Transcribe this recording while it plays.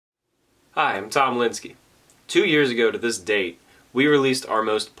Hi, I'm Tom Linsky. 2 years ago to this date, we released our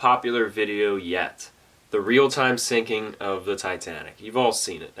most popular video yet, the real-time sinking of the Titanic. You've all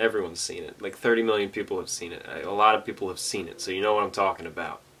seen it. Everyone's seen it. Like 30 million people have seen it. A lot of people have seen it, so you know what I'm talking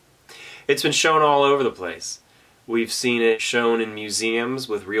about. It's been shown all over the place. We've seen it shown in museums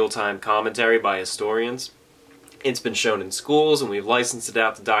with real-time commentary by historians. It's been shown in schools, and we've licensed it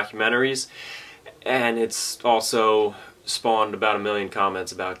out to documentaries. And it's also spawned about 1 million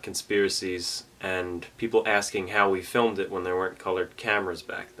comments about conspiracies and people asking how we filmed it when there weren't colored cameras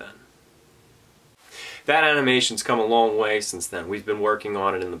back then. That animation's come a long way since then. We've been working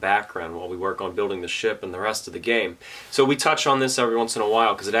on it in the background while we work on building the ship and the rest of the game. So we touch on this every once in a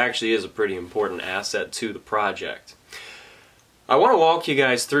while because it actually is a pretty important asset to the project. I want to walk you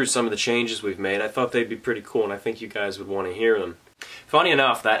guys through some of the changes we've made. I thought they'd be pretty cool and I think you guys would want to hear them. Funny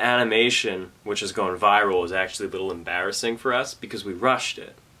enough, that animation, which has gone viral, is actually a little embarrassing for us because we rushed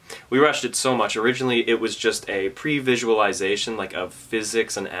it. We rushed it so much. Originally, it was just a pre-visualization, like a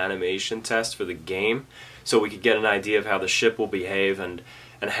physics and animation test for the game, so we could get an idea of how the ship will behave and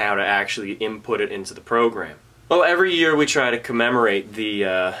how to actually input it into the program. Well, every year we try to commemorate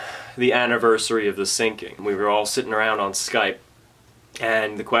the anniversary of the sinking. We were all sitting around on Skype,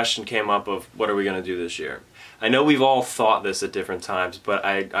 and the question came up of, what are we going to do this year? I know we've all thought this at different times, but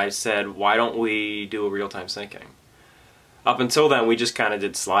I said, why don't we do a real-time sinking? Up until then, we just kind of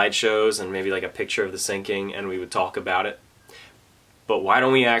did slideshows and maybe like a picture of the sinking, and we would talk about it. But why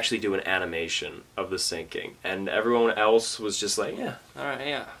don't we actually do an animation of the sinking? And everyone else was just like, yeah, alright,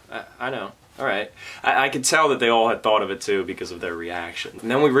 yeah, I know, alright. I could tell that they all had thought of it too because of their reaction.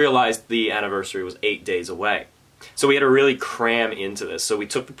 And then we realized the anniversary was 8 days away. So we had to really cram into this. So we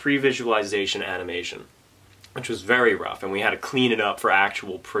took the pre-visualization animation, which was very rough, and we had to clean it up for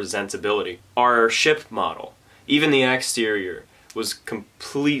actual presentability. Our ship model, even the exterior, was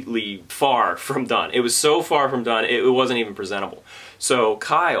completely far from done. It was so far from done, it wasn't even presentable. So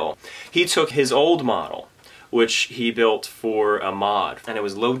Kyle, he took his old model, which he built for a mod, and it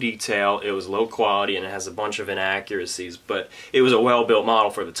was low detail, it was low quality, and it has a bunch of inaccuracies, but it was a well-built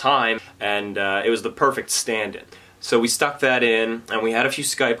model for the time, and it was the perfect stand-in. So we stuck that in, and we had a few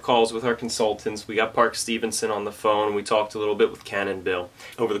Skype calls with our consultants. We got Park Stevenson on the phone. We talked a little bit with Ken and Bill.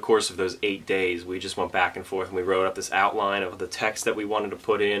 Over the course of those 8 days, we just went back and forth, and we wrote up this outline of the text that we wanted to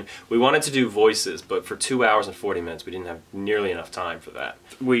put in. We wanted to do voices, but for 2 hours and 40 minutes, we didn't have nearly enough time for that.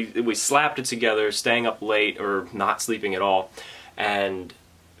 We slapped it together, staying up late or not sleeping at all, and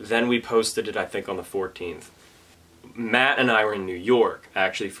then we posted it, I think, on the 14th. Matt and I were in New York,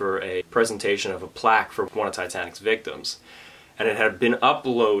 actually, for a presentation of a plaque for one of Titanic's victims. And it had been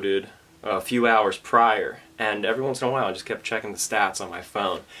uploaded a few hours prior, and every once in a while I just kept checking the stats on my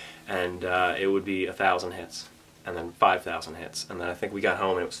phone, and it would be 1,000 hits, and then 5,000 hits, and then I think we got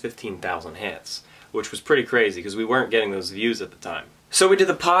home and it was 15,000 hits, which was pretty crazy because we weren't getting those views at the time. So we did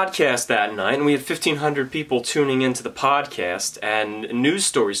the podcast that night, and we had 1,500 people tuning into the podcast, and news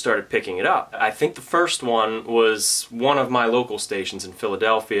stories started picking it up. I think the first one was one of my local stations in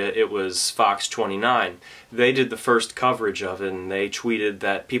Philadelphia. It was Fox 29. They did the first coverage of it, and they tweeted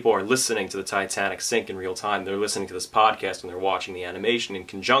that people are listening to the Titanic sink in real time. They're listening to this podcast, and they're watching the animation in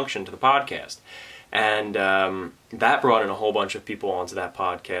conjunction to the podcast. And that brought in a whole bunch of people onto that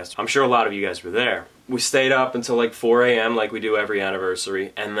podcast. I'm sure a lot of you guys were there. We stayed up until like 4 a.m. like we do every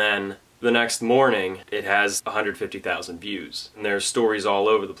anniversary, and then the next morning it has 150,000 views. And there's stories all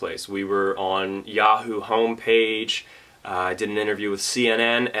over the place. We were on Yahoo homepage. I did an interview with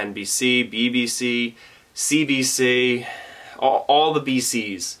CNN, NBC, BBC, CBC, all the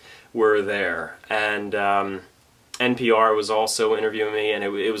BCs were there. And NPR was also interviewing me, and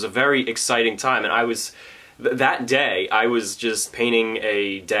it was a very exciting time. And that day, I was just painting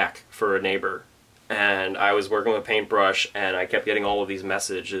a deck for a neighbor, and I was working with a paintbrush, and I kept getting all of these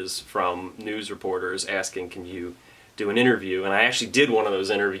messages from news reporters asking, can you do an interview? And I actually did one of those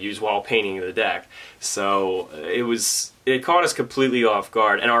interviews while painting the deck. So it caught us completely off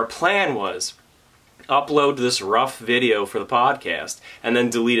guard, and our plan was upload this rough video for the podcast and then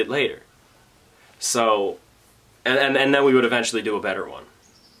delete it later. So and then we would eventually do a better one.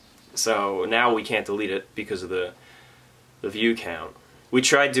 So now we can't delete it because of the view count. We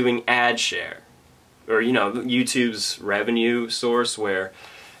tried doing ad share, or you know, YouTube's revenue source, where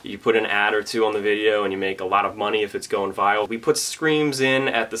you put an ad or two on the video and you make a lot of money if it's going viral. We put screams in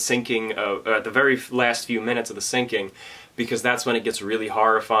at the sinking, at the very last few minutes of the sinking, because that's when it gets really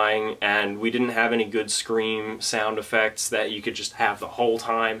horrifying, and we didn't have any good scream sound effects that you could just have the whole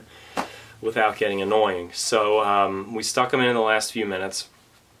time without getting annoying. So we stuck them in the last few minutes,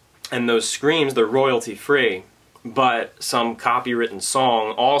 and those screams, they're royalty free, but some copywritten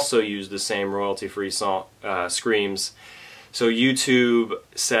song also used the same royalty-free song screams. So YouTube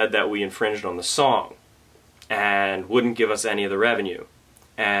said that we infringed on the song and wouldn't give us any of the revenue,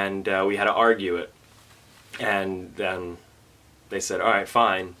 and we had to argue it. And then they said, all right,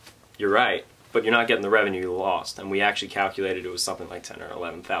 fine, you're right, but you're not getting the revenue you lost. And we actually calculated it was something like $10,000 or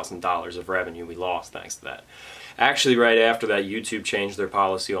 $11,000 of revenue we lost thanks to that. Actually, right after that, YouTube changed their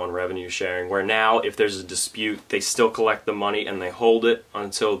policy on revenue sharing, where now if there's a dispute, they still collect the money and they hold it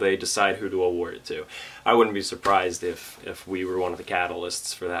until they decide who to award it to. I wouldn't be surprised if we were one of the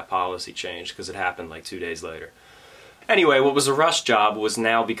catalysts for that policy change, because it happened like 2 days later. Anyway, what was a rush job was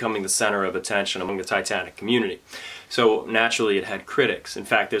now becoming the center of attention among the Titanic community. So naturally it had critics. In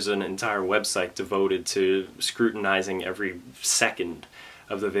fact, there's an entire website devoted to scrutinizing every second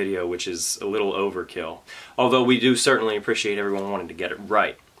of the video, which is a little overkill. Although we do certainly appreciate everyone wanting to get it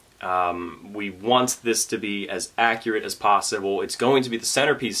right. We want this to be as accurate as possible. It's going to be the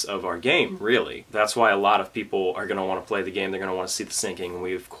centerpiece of our game, really. That's why a lot of people are going to want to play the game. They're going to want to see the sinking, and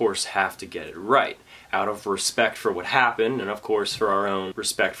we of course have to get it right, out of respect for what happened, and of course for our own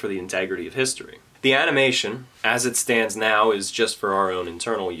respect for the integrity of history. The animation, as it stands now, is just for our own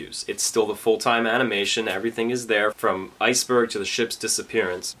internal use. It's still the full-time animation, everything is there, from iceberg to the ship's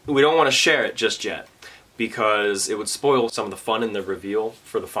disappearance. We don't want to share it just yet, because it would spoil some of the fun in the reveal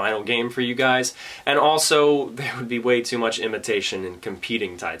for the final game for you guys, and also there would be way too much imitation in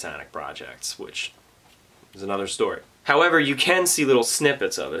competing Titanic projects, which is another story. However, you can see little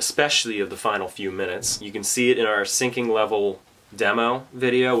snippets of it, especially of the final few minutes. You can see it in our sinking level demo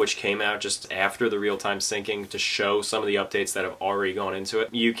video, which came out just after the real-time syncing to show some of the updates that have already gone into it.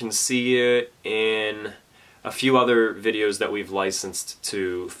 You can see it in a few other videos that we've licensed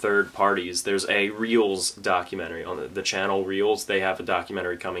to third parties. There's a Reels documentary on the channel Reels. They have a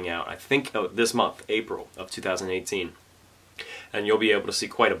documentary coming out, I think this month, April of 2018. And you'll be able to see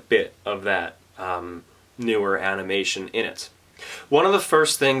quite a bit of that newer animation in it. One of the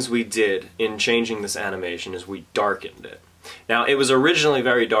first things we did in changing this animation is we darkened it. Now, it was originally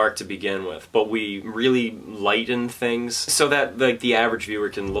very dark to begin with, but we really lightened things so that the average viewer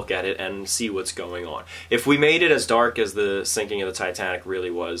can look at it and see what's going on. If we made it as dark as the sinking of the Titanic really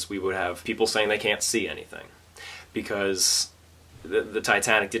was, we would have people saying they can't see anything, because the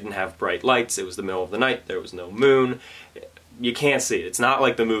Titanic didn't have bright lights. It was the middle of the night, there was no moon. You can't see it. It's not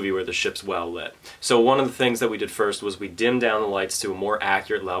like the movie where the ship's well lit. So one of the things that we did first was we dimmed down the lights to a more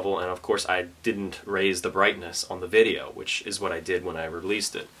accurate level, and of course I didn't raise the brightness on the video, which is what I did when I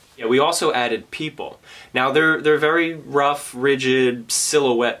released it. Yeah, we also added people. Now they're very rough, rigid,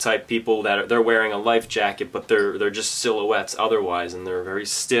 silhouette type people that they're wearing a life jacket, but they're just silhouettes otherwise, and they're very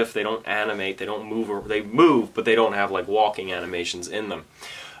stiff. They don't animate, they don't move, or they move, but they don't have like walking animations in them.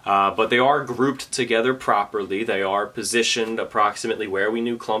 But they are grouped together properly. They are positioned approximately where we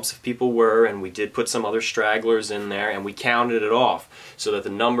knew clumps of people were, and we did put some other stragglers in there, and we counted it off so that the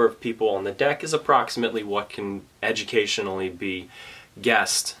number of people on the deck is approximately what can educationally be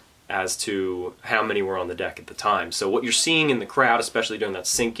guessed as to how many were on the deck at the time. So what you're seeing in the crowd, especially during that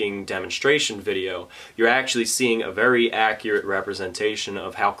sinking demonstration video, you're actually seeing a very accurate representation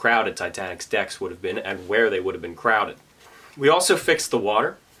of how crowded Titanic's decks would have been and where they would have been crowded. We also fixed the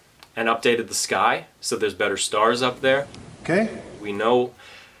water and updated the sky, so there's better stars up there. Okay. We know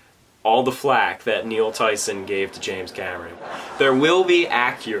all the flack that Neil Tyson gave to James Cameron. There will be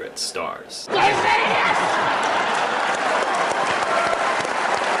accurate stars.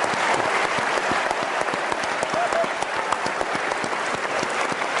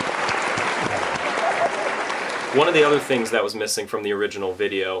 One of the other things that was missing from the original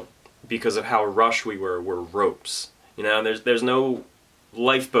video, because of how rushed we were ropes. You know, there's no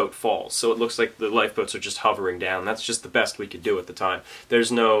lifeboat falls, so it looks like the lifeboats are just hovering down. That's just the best we could do at the time.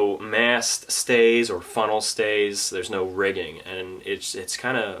 There's no mast stays or funnel stays. There's no rigging, and it's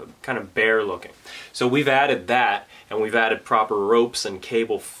kind of bare looking. So we've added that, and we've added proper ropes and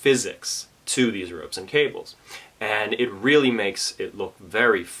cable physics to these ropes and cables. And it really makes it look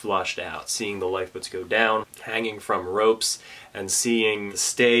very flushed out, seeing the lifeboats go down, hanging from ropes, and seeing the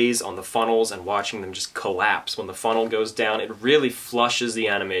stays on the funnels and watching them just collapse when the funnel goes down. It really flushes the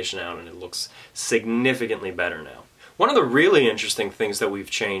animation out, and it looks significantly better now. One of the really interesting things that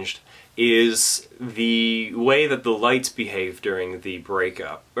we've changed is the way that the lights behave during the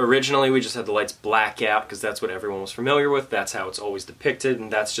breakup. Originally we just had the lights black out because that's what everyone was familiar with, that's how it's always depicted,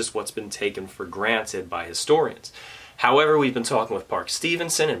 and that's just what's been taken for granted by historians. However, we've been talking with Park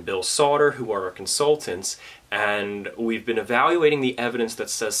Stevenson and Bill Sauter, who are our consultants, and we've been evaluating the evidence that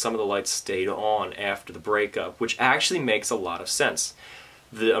says some of the lights stayed on after the breakup, which actually makes a lot of sense.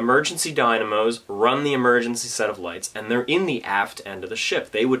 The emergency dynamos run the emergency set of lights, and they're in the aft end of the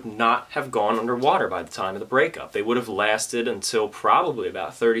ship. They would not have gone underwater by the time of the breakup. They would have lasted until probably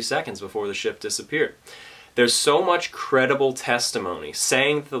about 30 seconds before the ship disappeared. There's so much credible testimony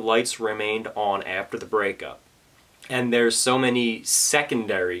saying that the lights remained on after the breakup. And there's so many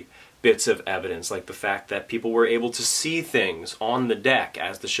secondary bits of evidence, like the fact that people were able to see things on the deck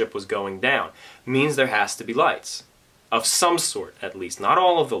as the ship was going down, means there has to be lights. Of some sort, at least. Not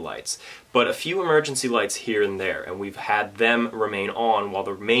all of the lights, but a few emergency lights here and there, and we've had them remain on while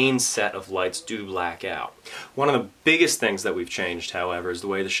the main set of lights do black out. One of the biggest things that we've changed, however, is the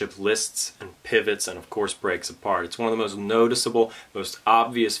way the ship lists and pivots and of course breaks apart. It's one of the most noticeable, most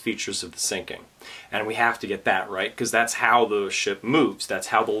obvious features of the sinking. And we have to get that right, because that's how the ship moves. That's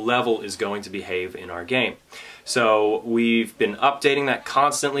how the level is going to behave in our game. So we've been updating that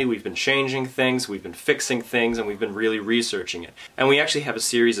constantly, we've been changing things, we've been fixing things, and we've been really researching it. And we actually have a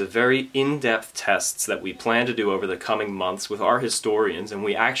series of very in-depth tests that we plan to do over the coming months with our historians, and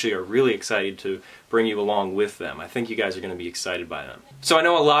we actually are really excited to bring you along with them. I think you guys are going to be excited by them. So I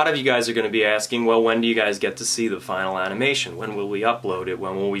know a lot of you guys are going to be asking, well, when do you guys get to see the final animation? When will we upload it?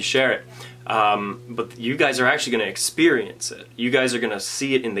 When will we share it? But you guys are actually going to experience it. You guys are going to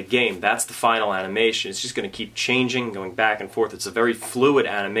see it in the game. That's the final animation. It's just going to keep changing, going back and forth. It's a very fluid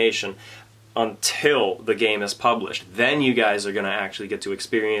animation until the game is published. Then you guys are going to actually get to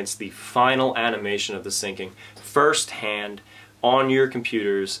experience the final animation of the sinking firsthand on your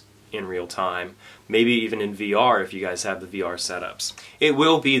computers in real time, maybe even in VR if you guys have the VR setups. It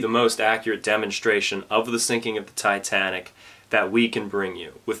will be the most accurate demonstration of the sinking of the Titanic that we can bring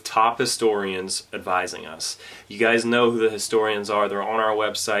you, with top historians advising us. You guys know who the historians are. They're on our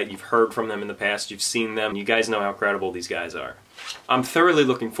website. You've heard from them in the past. You've seen them. You guys know how credible these guys are. I'm thoroughly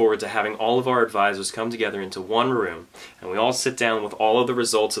looking forward to having all of our advisors come together into one room, and we all sit down with all of the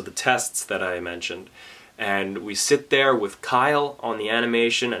results of the tests that I mentioned. And we sit there with Kyle on the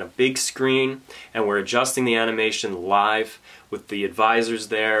animation and a big screen, and we're adjusting the animation live with the advisors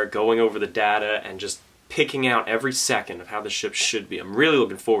there, going over the data, and just picking out every second of how the ship should be. I'm really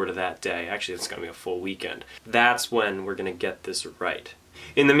looking forward to that day. Actually, it's going to be a full weekend. That's when we're going to get this right.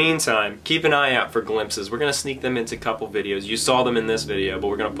 In the meantime, keep an eye out for glimpses. We're going to sneak them into a couple videos. You saw them in this video, but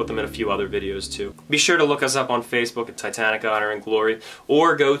we're going to put them in a few other videos too. Be sure to look us up on Facebook at Titanic Honor and Glory,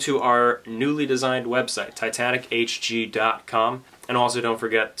 or go to our newly designed website, titanichg.com, and also don't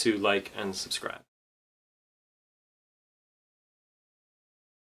forget to like and subscribe.